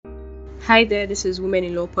Hi there, this is Women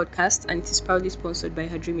in Law podcast, and it is proudly sponsored by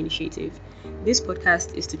her Dream Initiative. This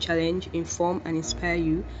podcast is to challenge, inform, and inspire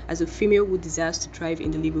you as a female who desires to thrive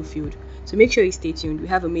in the legal field. So make sure you stay tuned. We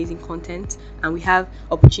have amazing content and we have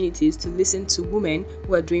opportunities to listen to women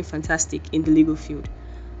who are doing fantastic in the legal field.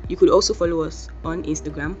 You could also follow us on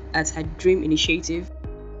Instagram at her Dream Initiative.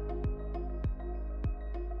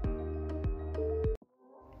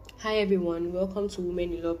 Hi everyone, welcome to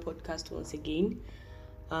Women in Law podcast once again.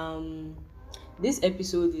 This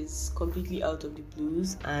episode is completely out of the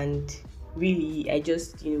blues, and really I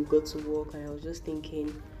just got to work and I was just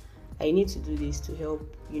thinking I need to do this to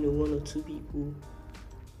help one or two people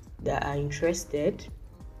that are interested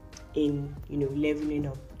in leveling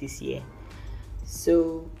up this year.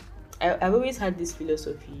 So I've always had this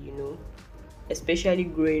philosophy, especially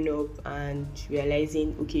growing up and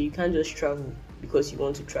realizing, okay, you can't just travel because you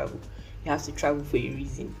want to travel. You have to travel for a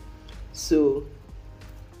reason. So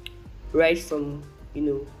right from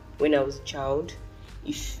when I was a child,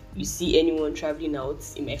 if you see anyone traveling out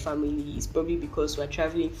in my family, it's probably because we're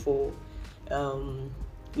traveling for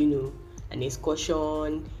you know an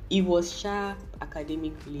excursion. It was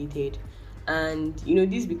academic related, and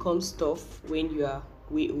this becomes tough when you are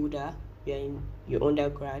way older, you're in your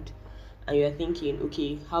undergrad, and you're thinking,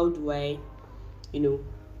 okay, how do I you know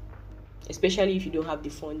especially if you don't have the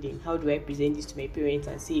funding, how do I present this to my parents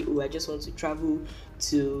and say, oh, I just want to travel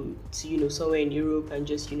to somewhere in Europe and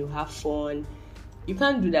just have fun? You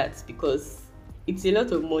can't do that because it's a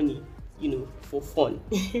lot of money for fun.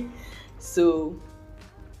 So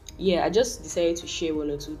yeah, I just decided to share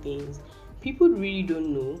one or two things people really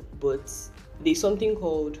don't know, but there's something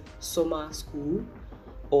called summer school,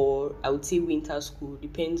 or I would say winter school,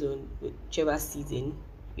 depends on whichever season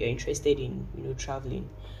you're interested in traveling.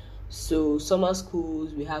 So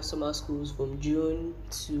we have summer schools from June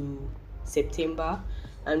to September,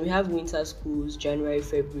 and we have winter schools January,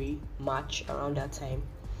 February, March, around that time.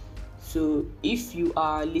 So if you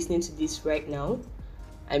are listening to this right now,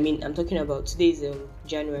 I'm talking about today is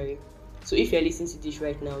January. So if you're listening to this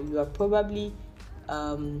right now, you are probably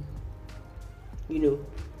um you know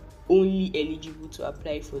only eligible to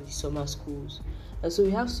apply for the summer schools. And so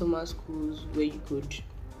we have summer schools where you could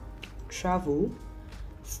travel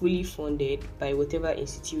fully funded by whatever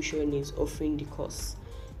institution is offering the course.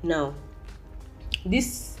 Now, the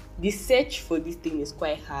search for this thing is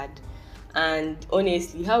quite hard, and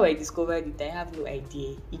honestly, how I discovered it, I have no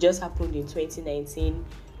idea. It just happened in 2019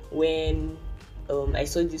 when I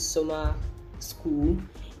saw this summer school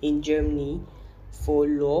in Germany for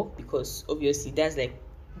law, because obviously that's like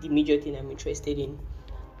the major thing I'm interested in.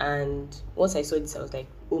 And once I saw this, I was like,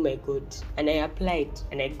 oh my god, and I applied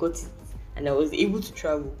and I got it, and I was able to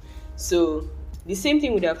travel. So the same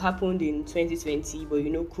thing would have happened in 2020, but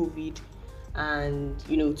COVID, and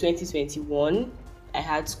 2021 I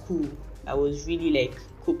had school. I was really like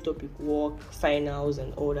cooped up with work, finals,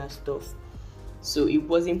 and all that stuff. So it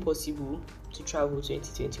wasn't possible to travel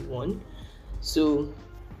 2021. So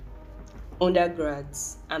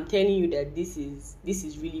undergrads, I'm telling you that this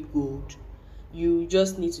is really gold. You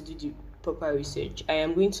just need to do the proper research. I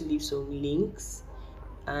am going to leave some links,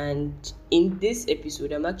 and in this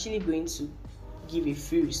episode I'm actually going to give a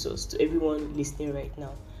free resource to everyone listening right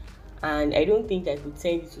now. And I don't think I could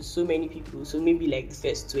send it to so many people, so maybe like the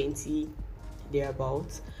first 20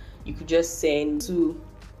 thereabouts. You could just send to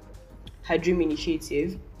her Dream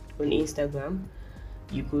Initiative on Instagram.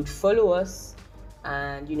 You could follow us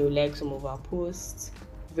and like some of our posts.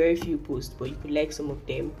 Very few posts, but you could like some of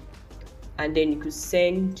them, and then you could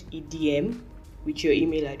send a DM with your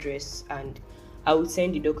email address, and I will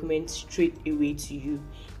send the document straight away to you.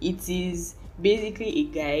 It is basically a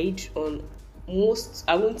guide on most,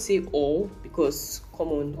 I won't say all, because come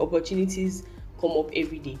on, opportunities come up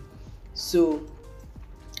every day. So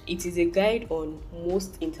it is a guide on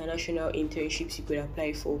most international internships you could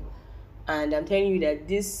apply for. And I'm telling you that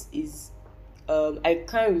this is I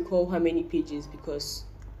can't recall how many pages, because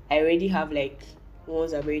I already have like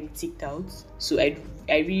ones I've already ticked out, so I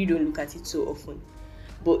really don't look at it so often.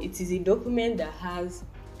 But it is a document that has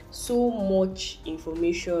so much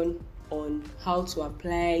information on how to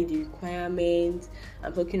apply, the requirements.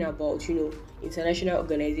 I'm talking about international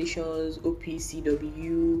organizations,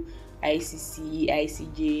 OPCW, ICC,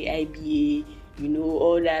 ICJ, IBA,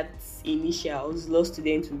 all that initials. Law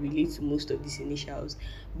students will relate to most of these initials,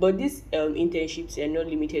 but these internships are not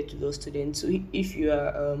limited to law students. So if you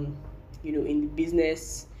are in the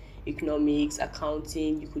business, economics,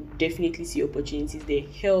 accounting, you could definitely see opportunities there.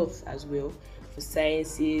 Health as well, for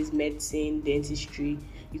sciences, medicine, dentistry,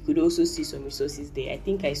 you could also see some resources there. I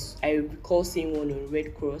think I recall seeing one on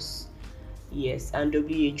Red Cross Yes, and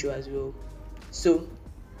WHO as well. So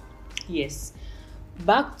yes,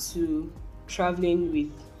 back to traveling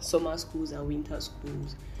with summer schools and winter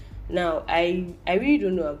schools. Now, I really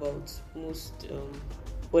don't know about most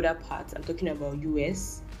other parts. I'm talking about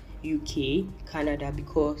US, UK, Canada,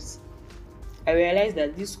 because I realized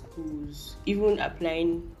that these schools, even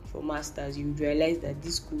applying for masters, you would realize that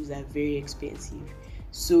these schools are very expensive.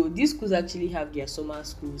 So these schools actually have their summer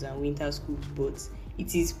schools and winter schools, but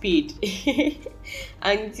it is paid,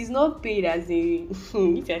 and it is not paid as in if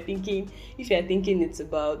you're thinking it's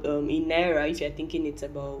about in naira, if you're thinking it's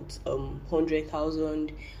about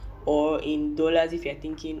 100,000, or in dollars if you're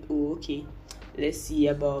thinking, oh okay, let's see,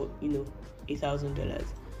 about $1,000.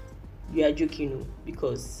 You are joking, no,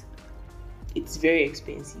 because it's very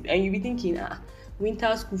expensive, and you'll be thinking,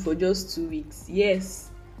 winter school for just 2 weeks. Yes,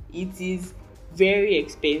 it is very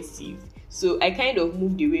expensive. So I kind of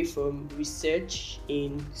moved away from research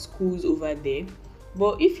in schools over there.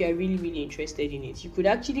 But if you're really really interested in it, you could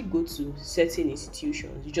actually go to certain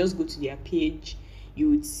institutions. You just go to their page, you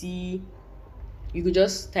would see, you could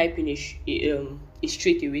just type in a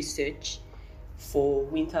straight away search for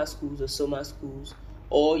winter schools or summer schools,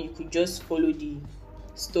 or you could just follow the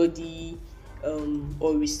study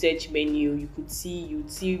or research menu. You would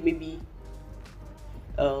see maybe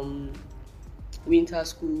um winter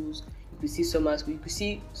schools, you could see summer school, you could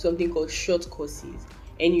see something called short courses.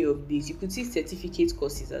 Any of these, you could see certificate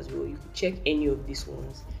courses as well. You could check any of these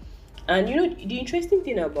ones. And the interesting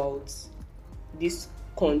thing about these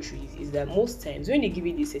countries is that most times when they give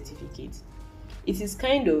you this certificate, it is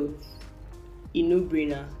kind of a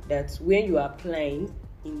no-brainer that when you are applying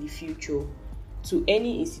in the future to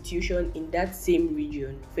any institution in that same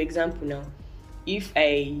region. For example, now, if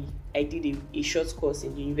I did a short course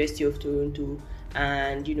in the University of Toronto,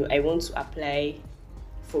 and I want to apply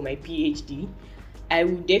for my PhD, I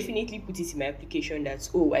will definitely put it in my application that,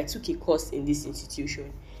 oh, I took a course in this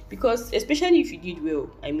institution. Because especially if you did well,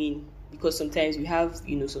 I mean, because sometimes we have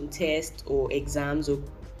some tests or exams or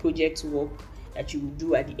project work that you will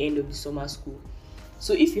do at the end of the summer school.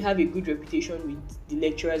 So if you have a good reputation with the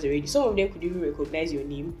lecturers already, some of them could even recognize your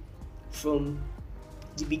name from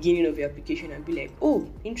the beginning of your application and be like, oh,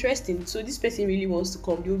 interesting, so this person really wants to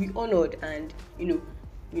come. They'll be honored, and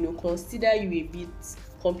consider you a bit,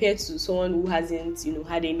 compared to someone who hasn't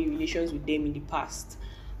had any relations with them in the past.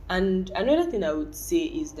 And another thing I would say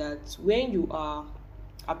is that when you are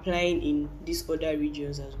applying in these other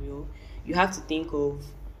regions as well, you have to think of,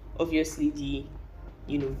 obviously, the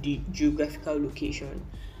geographical location.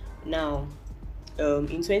 Now,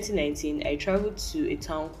 in 2019, I traveled to a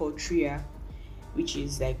town called Trier, which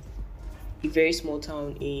is like a very small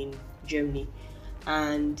town in Germany.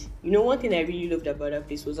 And one thing I really loved about that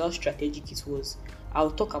place was how strategic it was.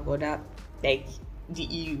 I'll talk about that, like the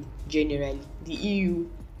EU generally. The EU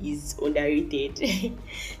is underrated.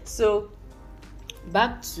 So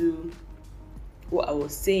back to what I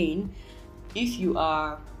was saying, if you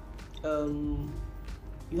are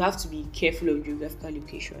you have to be careful of geographical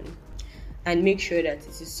location and make sure that it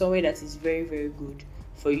is somewhere that is very very good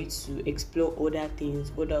for you to explore other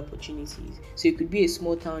things, other opportunities. So it could be a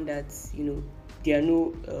small town that there are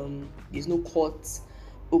no there's no courts.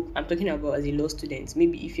 Oh, I'm talking about as a law student.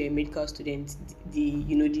 Maybe if you're a medical student, the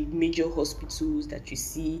major hospitals that you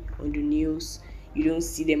see on the news, you don't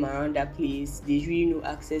see them around that place. There's really no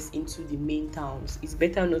access into the main towns. It's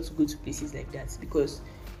better not to go to places like that, because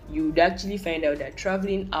you would actually find out that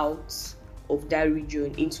traveling out of that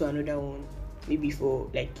region into another one, maybe for,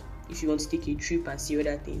 like, if you want to take a trip and see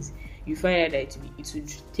other things, you find out that it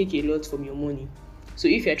would take a lot from your money. So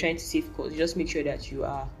if you're trying to save costs, just make sure that you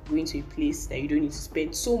are going to a place that you don't need to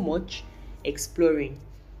spend so much exploring.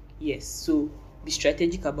 Yes, so be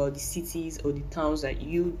strategic about the cities or the towns that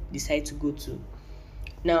you decide to go to.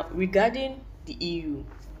 Now, regarding the EU,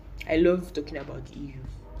 I love talking about the EU.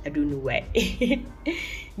 I don't know why.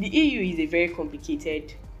 The EU is a very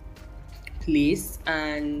complicated place,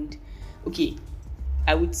 and okay,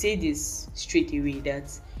 I would say this straight away,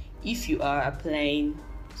 that if you are applying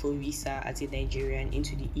for visa as a Nigerian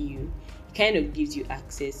into the EU, it kind of gives you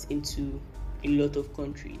access into a lot of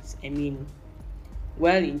countries. I mean,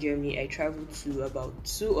 while in Germany, I traveled to about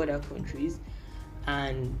 2 other countries,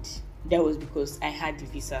 and that was because I had the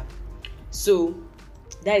visa. So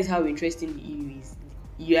that is how interesting the EU is.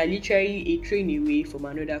 You are literally a train away from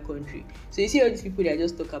another country. So you see all these people that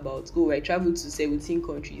just talk about, oh, I traveled to 17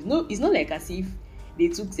 countries. No, it's not like as if they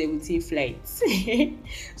took 17 flights.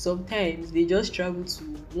 Sometimes they just travel to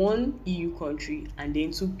one EU country and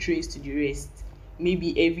then took trains to the rest.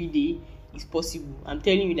 Maybe every day is possible. I'm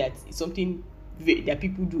telling you that it's something that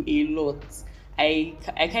people do a lot.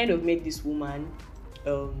 I kind of met this woman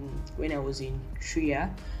when I was in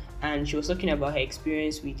Tria, and she was talking about her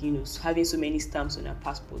experience with having so many stamps on her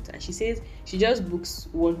passport, and she says she just books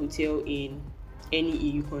one hotel in any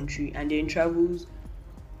EU country and then travels,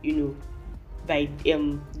 you know by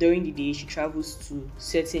during the day she travels to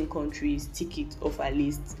certain countries, tick it off her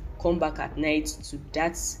list, come back at night to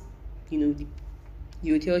that, the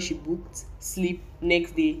hotel she booked, sleep,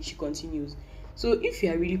 next day she continues. So if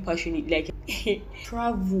you are really passionate, like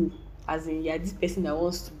travel, as in you're this person that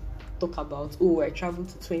wants to talk about, oh, I traveled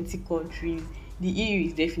to 20 countries, the EU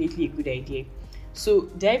is definitely a good idea. So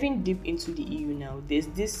diving deep into the EU now, there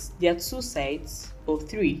are two sites or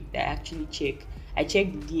three that I actually check. I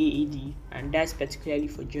check the DAAD, and that's particularly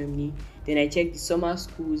for Germany. Then I check the summer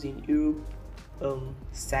schools in Europe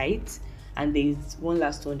site, and there's one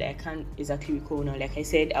last one that I can't exactly recall now. Like I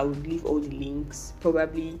said, I would leave all the links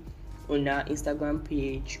probably on our Instagram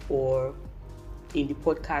page or in the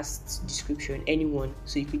podcast description, anyone,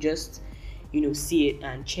 so you could just see it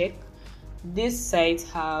and check. These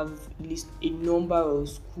sites have list a number of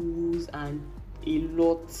schools and a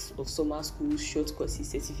lot of summer schools, short courses,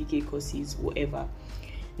 certificate courses, whatever.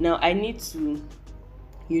 Now I need to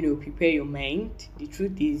prepare your mind. The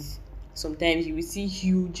truth is, sometimes you will see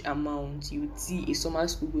huge amounts. You would see a summer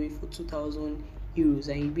school going for 2,000 euros,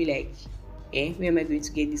 and you'll be like, where am I going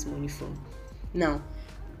to get this money from? Now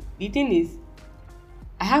the thing is,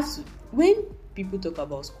 I have to, when people talk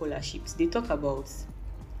about scholarships, they talk about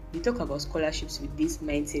scholarships with this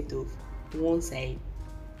mindset of, once I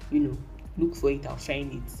look for it, I'll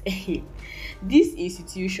find it. These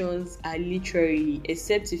institutions are literally,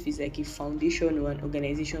 except if it's like a foundation or an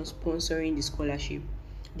organization sponsoring the scholarship,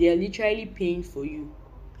 they are literally paying for you.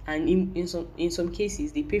 And in some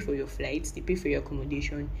cases, they pay for your flights, they pay for your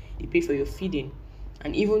accommodation, they pay for your feeding,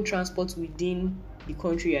 and even transport within the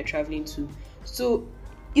country you're traveling to. So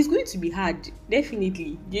it's going to be hard,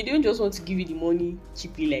 definitely. They don't just want to give you the money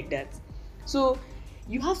cheaply like that. So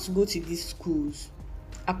you have to go to these schools.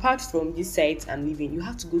 Apart from these sites I'm leaving, you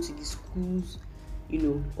have to go to the schools,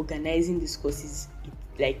 organizing these courses.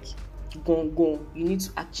 Like, you need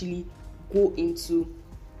to actually go into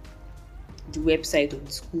the website of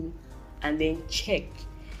the school and then check.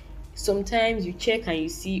 Sometimes you check and you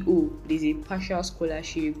see, oh, there's a partial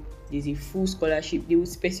scholarship, there's a full scholarship. They will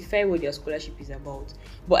specify what their scholarship is about.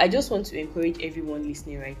 But I just want to encourage everyone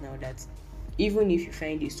listening right now that even if you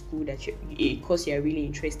find a school a course you're really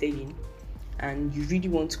interested in, and you really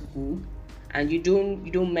want to go, and you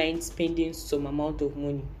don't mind spending some amount of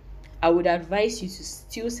money, I would advise you to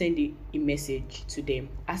still send a message to them,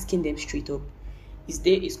 asking them straight up, is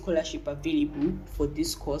there a scholarship available for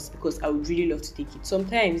this course? Because I would really love to take it.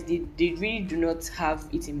 Sometimes they really do not have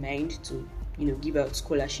it in mind to give out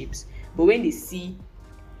scholarships, but when they see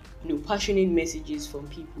passionate messages from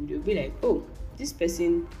people, they'll be like, oh, this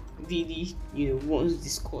person really wants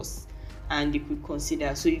this course, and they could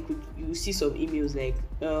consider. So you see some emails like,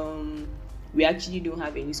 we actually don't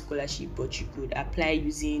have any scholarship, but you could apply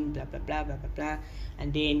using blah blah blah blah blah blah,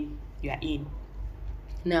 and then you are in.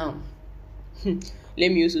 Now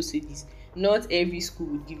let me also say this, not every school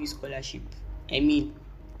would give you scholarship. I mean,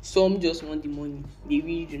 some just want the money, they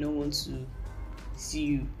really do not want to see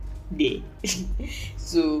you there.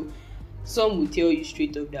 So some will tell you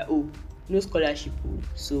straight up that, oh, no scholarship,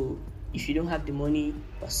 so if you don't have the money,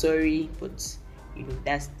 we're sorry, but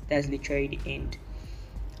that's literally the end.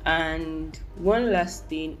 And one last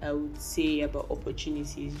thing I would say about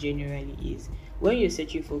opportunities generally is, when you're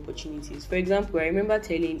searching for opportunities, for example, I remember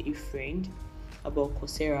telling a friend about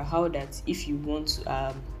Coursera, how that if you want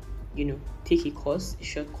to take a course, a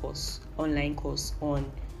short course, online course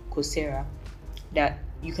on Coursera, that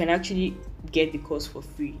you can actually get the course for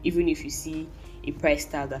free, even if you see a price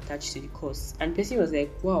tag attached to the course. And person was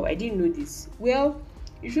like, wow, I didn't know this. Well,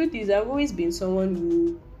 the truth is, I've always been someone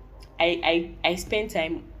who I spend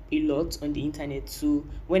time a lot on the internet. So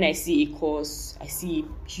when I see a course, I see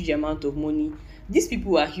a huge amount of money. These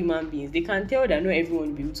people are human beings. They can tell that not everyone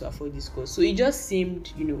will be able to afford this course. So it just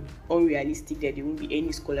seemed, unrealistic that there won't be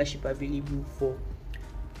any scholarship available for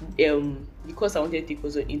the course I wanted to take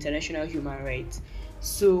was on international human rights.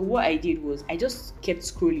 So what I did was, I just kept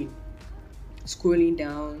scrolling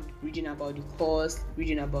down, reading about the course,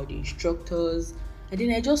 reading about the instructors, and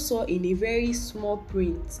then I just saw in a very small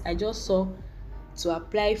print, I just saw, to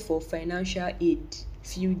apply for financial aid,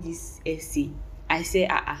 fill this essay. I said,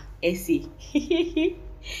 essay.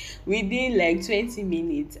 Within like 20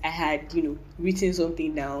 minutes, I had, written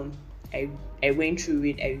something down. I went through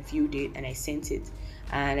it, I reviewed it, and I sent it.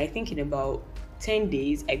 And I think in about 10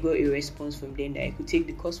 days, I got a response from them that I could take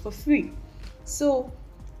the course for free. So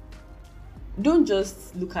don't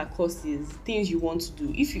just look at courses, things you want to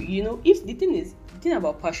do. If if the thing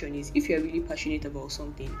about passion is, if you're really passionate about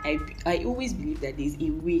something, I always believe that there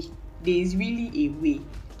is really a way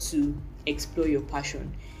to explore your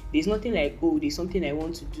passion. There's nothing like, oh, there's something I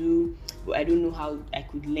want to do, but I don't know how I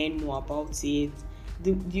could learn more about it.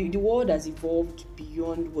 The world has evolved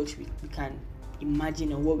beyond what we can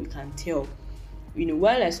imagine and what we can tell.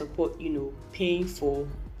 While I support, paying for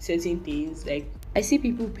certain things, like I see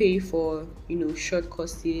people pay for, short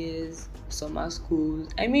courses, summer schools.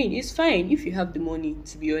 I mean, it's fine if you have the money,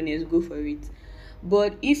 to be honest, go for it.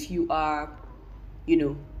 But if you are,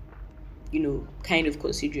 you know, kind of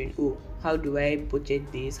considering, oh, how do I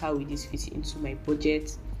budget this? How will this fit into my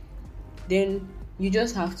budget? Then you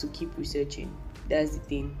just have to keep researching. That's the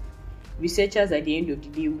thing. Researchers at the end of the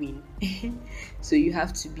day win. So you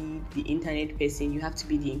have to be the internet person, you have to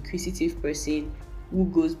be the inquisitive person who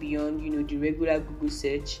goes beyond, the regular Google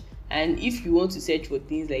search. And if you want to search for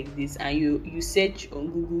things like this and you search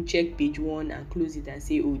on Google, check page 1 and close it and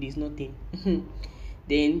say, oh, there's nothing,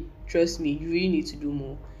 then trust me, you really need to do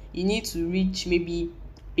more. You need to reach maybe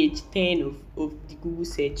page 10 of the Google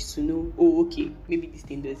search to know, oh, okay, maybe this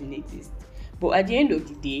thing doesn't exist. But at the end of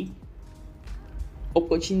the day,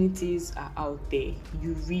 opportunities are out there.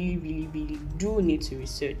 You really, really, really do need to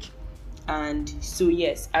research. And so,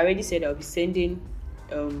 yes, I already said I'll be sending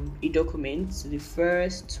a document to the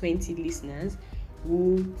first 20 listeners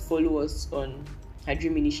who follow us on our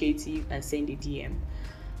Dream Initiative and send a DM.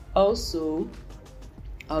 Also,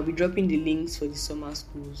 I'll be dropping the links for the summer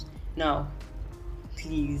schools. Now,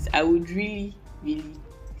 please, I would really, really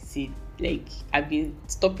say, like, I've been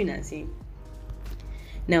stopping and saying,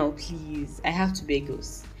 now, please, I have to beg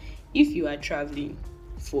us. If you are traveling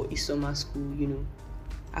for a summer school,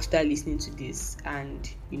 after listening to this and,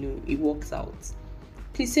 it works out,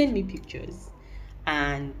 please send me pictures.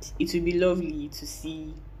 And it will be lovely to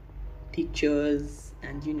see pictures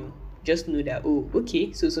and, just know that, oh,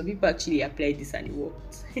 okay, so some people actually applied this and it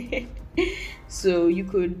worked. So you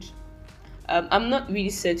could, I'm not really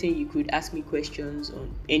certain, you could ask me questions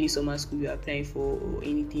on any summer school you're applying for or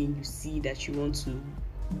anything you see that you want to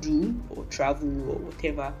do or travel or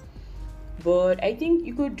whatever. But I think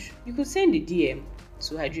you could send a DM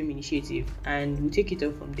to her Dream Initiative and we'll take it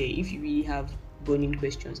up from there if you really have burning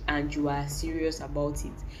questions and you are serious about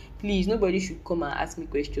it. Please, nobody should come and ask me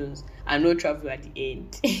questions and not travel at the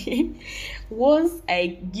end. Once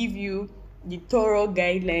I give you the thorough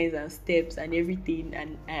guidelines and steps and everything,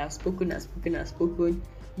 and I have spoken,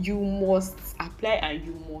 you must apply and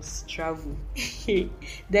you must travel.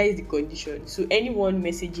 That is the condition. So anyone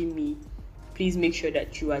messaging me, please make sure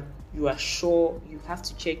that you are sure. You have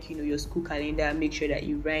to check, your school calendar, make sure that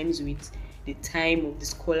it rhymes with the time of the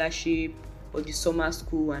scholarship or the summer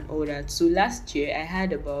school and all that. So last year I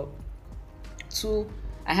had a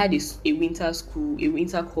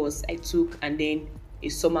winter course I took, and then a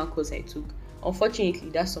summer course I took. Unfortunately,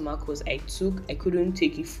 that summer course I couldn't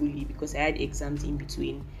take it fully because I had exams in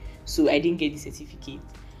between, so I didn't get the certificate.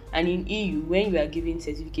 And in EU, when you are given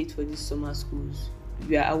certificates for these summer schools,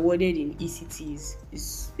 you are awarded in ECTs.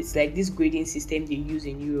 It's like this grading system they use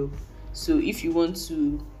in Europe. So if you want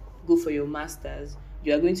to go for your masters,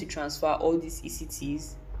 you are going to transfer all these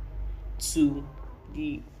ECTs to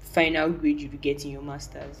the final grade you will get in your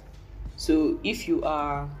masters. So if you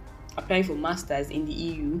are applying for masters in the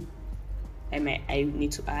EU, I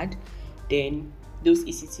need to add, then those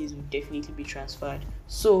ECTs will definitely be transferred.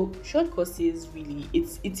 So short courses, really,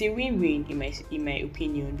 it's a win-win in my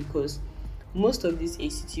opinion, because most of these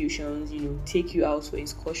institutions, take you out for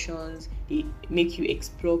excursions, they make you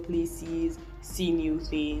explore places, see new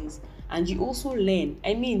things, and you also learn.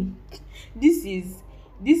 I mean, this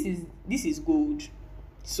is gold.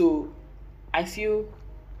 So I feel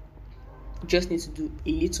you just need to do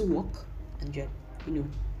a little work and you're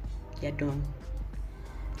done.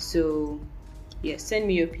 So yeah, send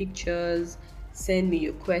me your pictures, send me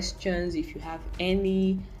your questions if you have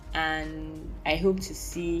any, and I hope to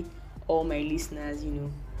see all my listeners,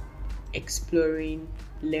 exploring,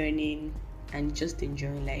 learning, and just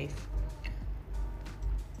enjoying life.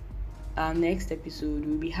 Our next episode,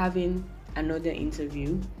 we'll be having another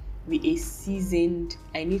interview with a seasoned,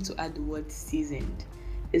 I need to add the word seasoned,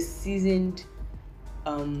 a seasoned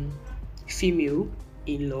female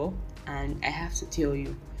in law. And I have to tell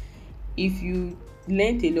you, if you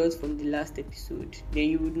learned a lot from the last episode, then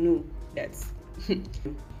you would know that.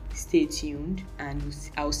 Stay tuned, and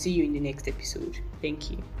I'll see you in the next episode.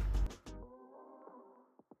 Thank you.